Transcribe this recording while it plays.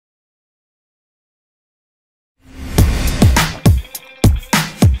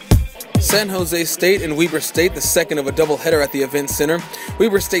San Jose State and Weber State, the second of a doubleheader at the Event Center.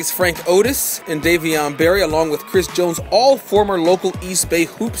 Weber State's Frank Otis and Davion Berry, along with Chris Jones, all former local East Bay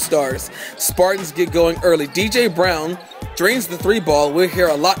hoop stars. Spartans get going early. DJ Brown drains the three ball. We'll hear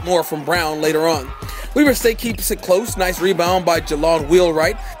a lot more from Brown later on. Weber State keeps it close. Nice rebound by Jalon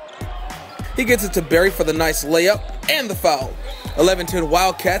Wheelwright. He gets it to Berry for the nice layup and the foul. 11-10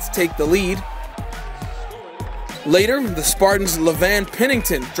 Wildcats take the lead. Later, the Spartans' LeVan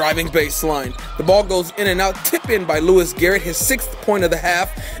Pennington driving baseline. The ball goes in and out, tip in by Lewis Garrett, his 6th point of the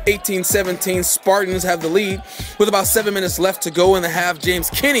half. 18-17, Spartans have the lead. With about 7 minutes left to go in the half, James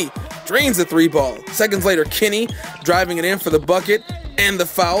Kinney drains the three ball. Seconds later, Kinney driving it in for the bucket and the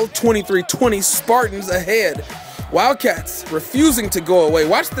foul. 23-20, Spartans ahead. Wildcats refusing to go away.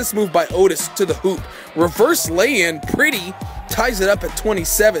 Watch this move by Otis to the hoop. Reverse lay-in, pretty, ties it up at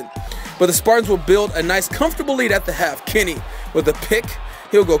 27. But the Spartans will build a nice, comfortable lead at the half. Kinney with a pick.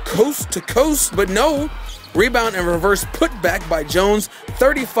 He'll go coast to coast, but no. Rebound and reverse put back by Jones.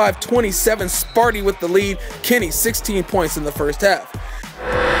 35-27, Sparty with the lead. Kinney, 16 points in the first half.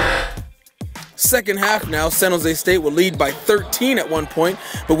 Second half now, San Jose State will lead by 13 at one point,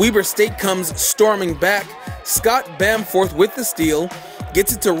 but Weber State comes storming back. Scott Bamforth with the steal.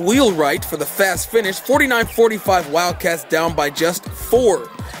 Gets it to Wheelwright for the fast finish. 49-45, Wildcats down by just 4.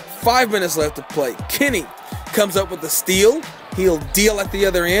 5 minutes left to play. Kinney comes up with the steal. He'll deal at the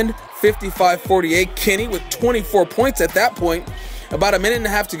other end. 55-48. Kinney with 24 points at that point. About a minute and a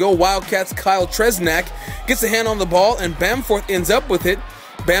half to go. Wildcats' Kyle Tresnak gets a hand on the ball, and Bamforth ends up with it.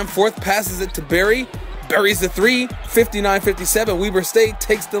 Bamforth passes it to Berry. Berry's the three. 59-57. Weber State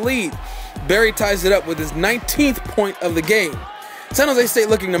takes the lead. Berry ties it up with his 19th point of the game. San Jose State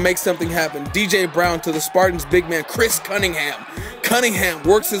looking to make something happen. DJ Brown to the Spartans' big man, Chris Cunningham. Cunningham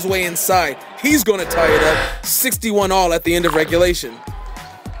works his way inside. He's going to tie it up. 61-all at the end of regulation.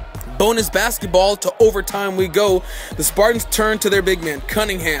 Bonus basketball to overtime we go. The Spartans turn to their big man,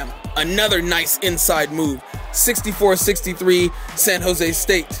 Cunningham. Another nice inside move. 64-63, San Jose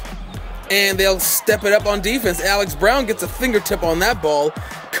State. And they'll step it up on defense. Alex Brown gets a fingertip on that ball.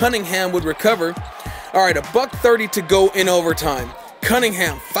 Cunningham would recover. All right, $1:30 to go in overtime.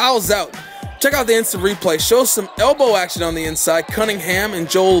 Cunningham fouls out. Check out the instant replay. Shows some elbow action on the inside. Cunningham and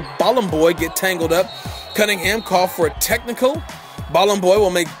Joel Bolomboy get tangled up. Cunningham called for a technical. Bolomboy will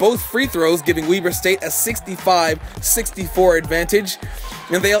make both free throws, giving Weber State a 65-64 advantage.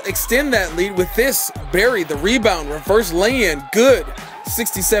 And they'll extend that lead with this. Berry, the rebound, reverse lay-in, good.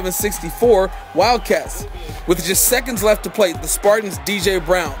 67-64, Wildcats. With just seconds left to play, the Spartans' DJ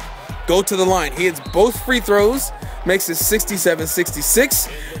Brown go to the line. He hits both free throws, makes it 67-66.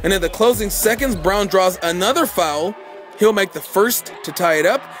 And in the closing seconds, Brown draws another foul. He'll make the first to tie it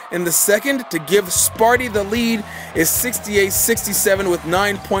up, and the second to give Sparty the lead is 68-67 with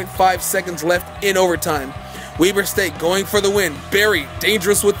 9.5 seconds left in overtime. Weber State going for the win. Berry,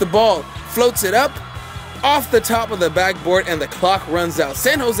 dangerous with the ball, floats it up off the top of the backboard, and the clock runs out.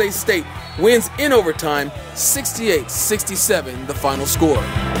 San Jose State wins in overtime, 68-67, the final score.